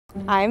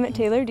I'm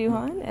Taylor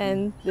Duhan,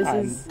 and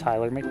I'm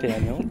Tyler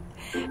McDaniel.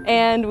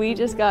 And we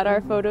just got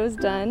our photos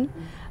done.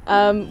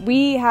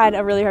 We had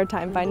a really hard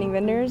time finding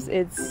vendors.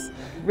 It's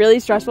really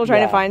stressful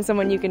trying to find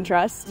someone you can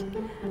trust.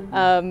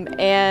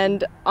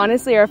 And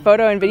honestly, our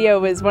photo and video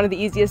was one of the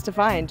easiest to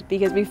find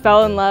because we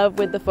fell in love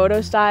with the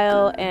photo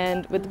style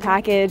and with the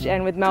package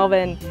and with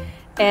Melvin.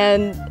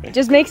 And it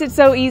just makes it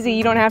so easy.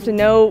 You don't have to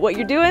know what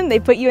you're doing. They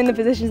put you in the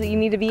positions that you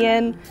need to be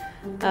in.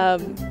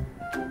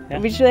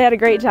 We just really had a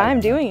great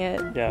time doing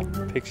it. Yeah,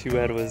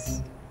 Pixued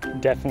was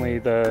definitely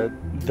the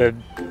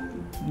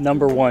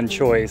number one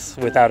choice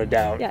without a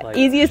doubt. Yeah, like,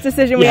 easiest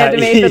decision we had to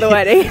make for the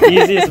wedding.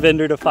 Easiest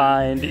vendor to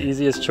find,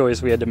 easiest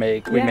choice we had to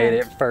make. We made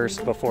it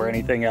first before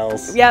anything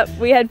else. Yep,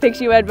 we had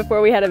Pixued before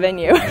we had a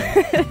venue.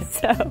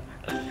 So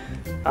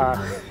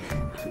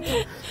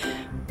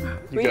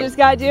we just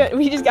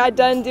got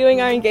done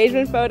doing our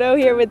engagement photo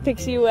here with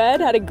Pixued.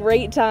 Had a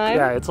great time.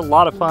 Yeah, it's a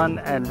lot of fun,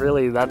 and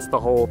really that's the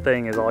whole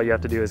thing. Is all you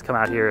have to do is come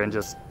out here and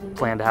just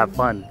plan to have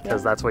fun,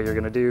 because that's what you're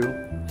gonna do.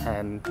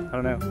 And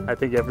I don't know, I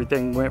think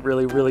everything went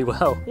really, really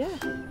well. Yeah.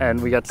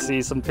 And we got to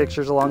see some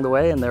pictures along the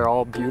way, and they're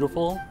all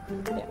beautiful.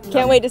 Yeah.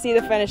 Can't wait to see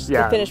the finished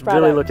product.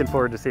 Really looking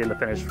forward to seeing the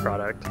finished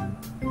product.